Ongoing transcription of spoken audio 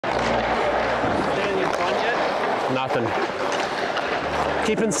Nothing.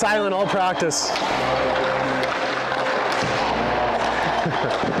 Keeping silent all practice.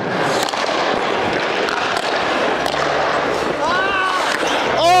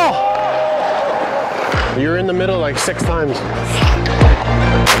 Oh! You're in the middle like 6 times.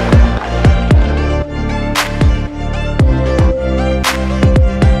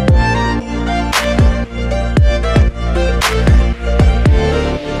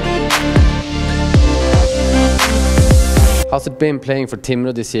 How's it been playing for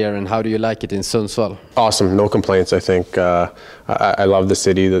Timrå this year, and how do you like it in Sundsvall? Awesome, no complaints. I think I love the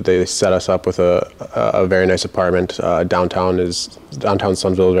city that they set us up with a very nice apartment. Downtown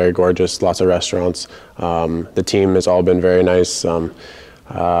Sundsvall is very gorgeous, lots of restaurants. The team has all been very nice,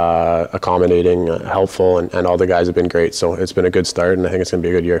 accommodating, helpful, and all the guys have been great. So it's been a good start, and I think it's going to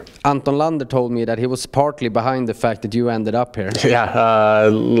be a good year. Anton Lander told me that he was partly behind the fact that you ended up here. Yeah,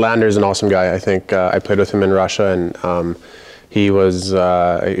 Lander's an awesome guy. I think I played with him in Russia, and he was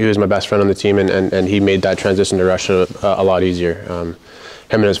my best friend on the team, and he made that transition to Russia a lot easier. Him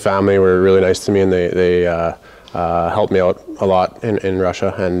and his family were really nice to me, and they helped me out a lot in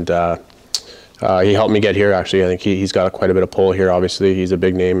Russia, and he helped me get here. Actually, I think he's got quite a bit of pull here. Obviously, he's a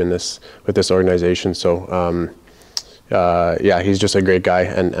big name with this organization. So yeah, he's just a great guy,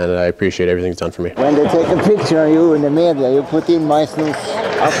 and I appreciate everything he's done for me. When they take a picture of you in the media, you put in my Snus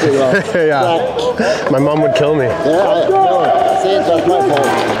after your yeah, my mom would kill me. Yeah, I know. See, it was my fault.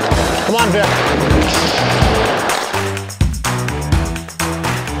 Come on, Vic.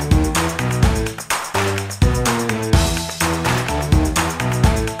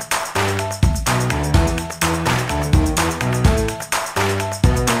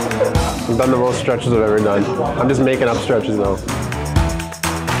 I've done the most stretches I've ever done. I'm just making up stretches now.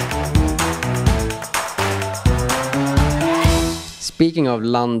 Speaking of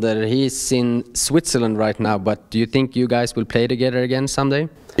Lander, he's in Switzerland right now, but do you think you guys will play together again someday?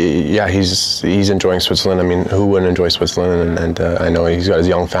 Yeah, he's enjoying Switzerland. I mean, who wouldn't enjoy Switzerland? And I know he's got his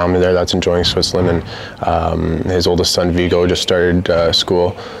young family there that's enjoying Switzerland, and his oldest son Vigo just started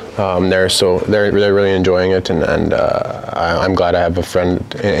school there, so they're really enjoying it. And I'm glad I have a friend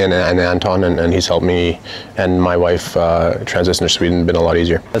in Anton, and he's helped me and my wife transition to Sweden. Been a lot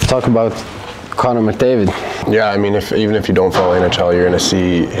easier. Let's talk about Connor McDavid. Yeah, I mean, even if you don't follow NHL, you're going to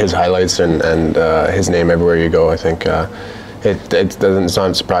see his highlights and his name everywhere you go. I think it's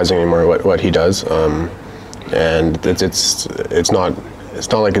not surprising anymore what he does, and it's not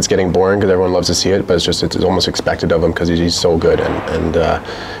like it's getting boring because everyone loves to see it, but it's almost expected of him because he's so good, and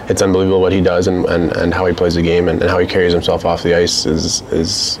it's unbelievable what he does and how he plays the game and how he carries himself off the ice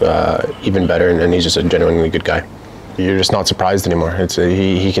is even better, and he's just a genuinely good guy. You're just not surprised anymore.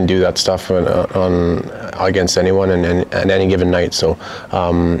 He can do that stuff against anyone and any given night. So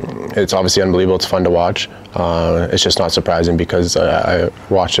it's obviously unbelievable. It's fun to watch. It's just not surprising because I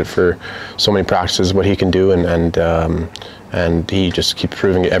watched it for so many practices what he can do, and he just keeps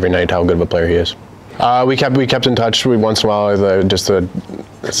proving every night how good of a player he is. We kept in touch. Once in a while, just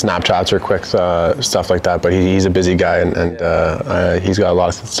Snapchats or quick stuff like that. But he's a busy guy, and he's got a lot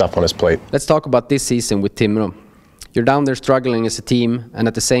of stuff on his plate. Let's talk about this season with Timrå. You're down there struggling as a team, and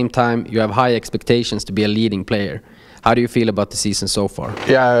at the same time, you have high expectations to be a leading player. How do you feel about the season so far?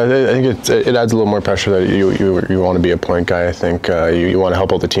 Yeah, I think it adds a little more pressure that you want to be a point guy. I think you want to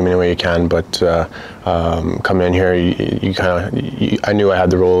help out the team any way you can, but coming in here, I knew I had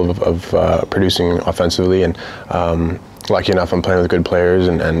the role of producing offensively, and lucky enough, I'm playing with good players,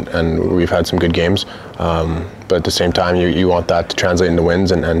 and we've had some good games. But at the same time, you want that to translate into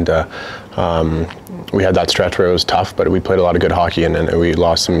wins, and we had that stretch where it was tough, but we played a lot of good hockey, and we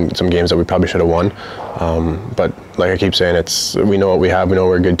lost some games that we probably should have won. But like I keep saying, we know what we have, we know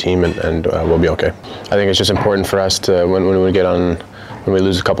we're a good team, and we'll be okay. I think it's just important for us to, when we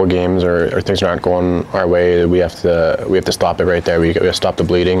lose a couple games or things aren't going our way, we have to stop it right there. We have to stop the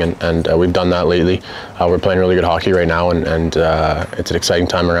bleeding, and we've done that lately. We're playing really good hockey right now, and it's an exciting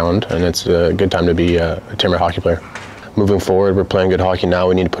time around, and it's a good time to be a Timrå hockey player. Moving forward, we're playing good hockey now.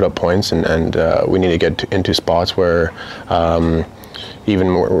 We need to put up points, and we need to get into spots where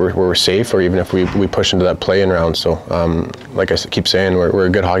even we're safe, or even if we push into that play-in round. So, like I keep saying, we're a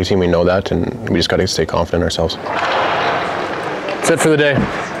good hockey team. We know that, and we just got to stay confident in ourselves. That's it for the day.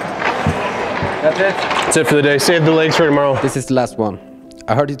 That's it? That's it for the day. Save the legs for tomorrow. This is the last one.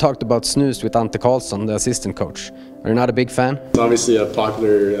 I heard you talked about Snus with Ante Karlsson, the assistant coach. Are you not a big fan? It's obviously a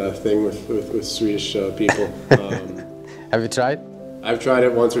popular thing with Swedish people. Have you tried? I've tried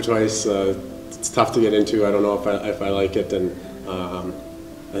it once or twice. It's tough to get into. I don't know if I like it, and I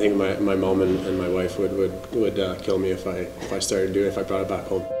think my mom and my wife would kill me if I started doing it, if I brought it back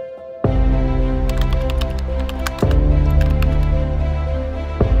home.